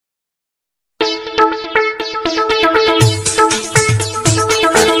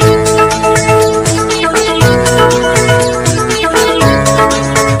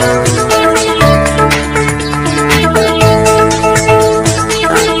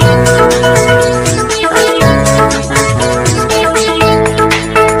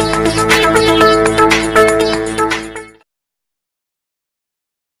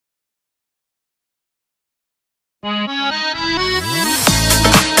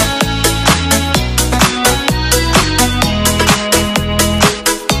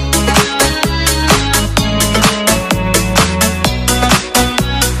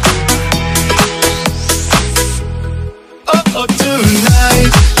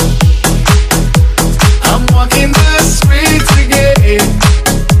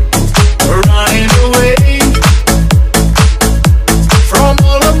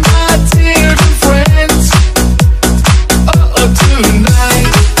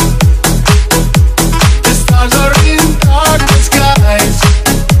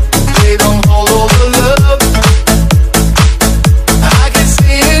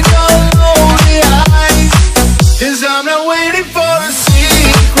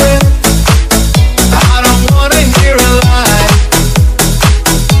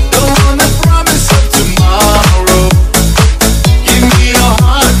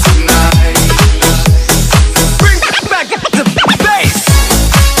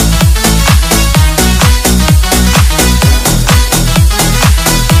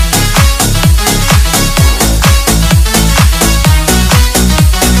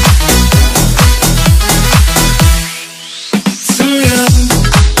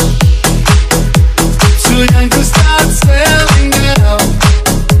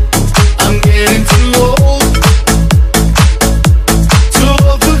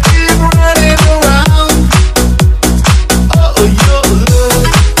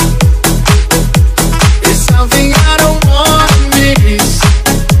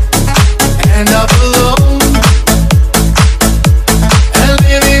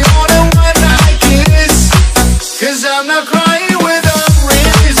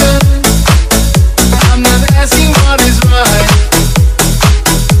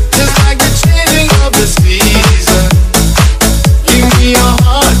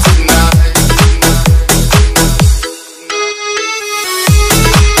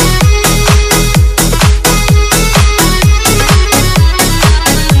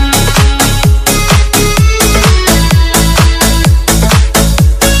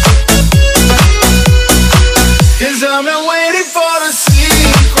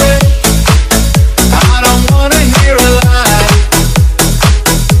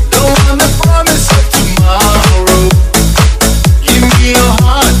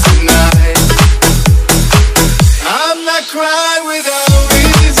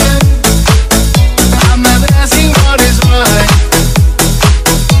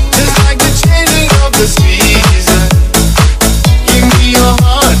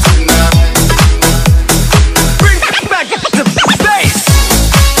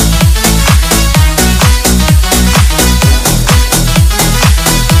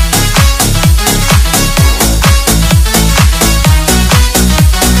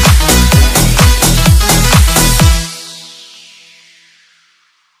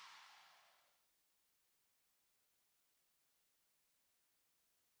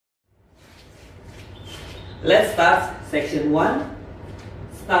Let's start section 1.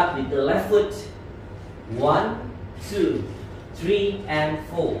 Start with the left foot. 1, 2, 3 and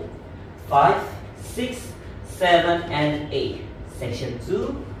 4, 5, 6, 7 and 8. Section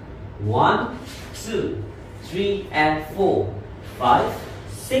 2. 1, 2, 3 and 4, 5,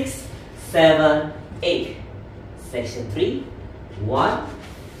 6, 7, 8. Section 3. 1,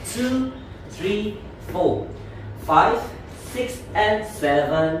 2, 3, 4, 5, 6 and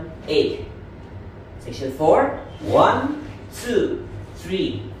 7, 8. Section 4. 1, 2,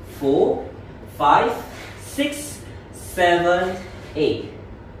 3, 4, 5, 6, 7, 8.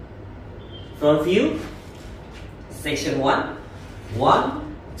 Front view. Section 1.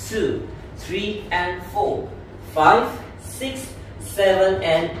 1, 2, 3 and 4, 5, 6, 7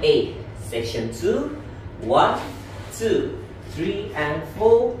 and 8. Section 2. 1, 2, 3 and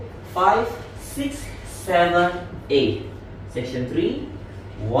 4, 5, 6, 7, 8. Section 3.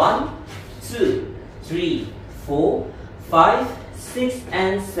 1, 2, 3, 4, 5, 6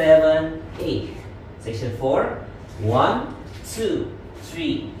 and 7, 8. Section 4. 1, 2,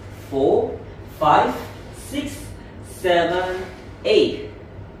 3, 4, 5, 6, 7, 8.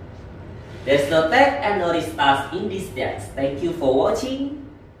 There's no tag and no restart in this dance. Thank you for watching.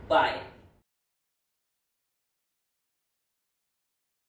 Bye.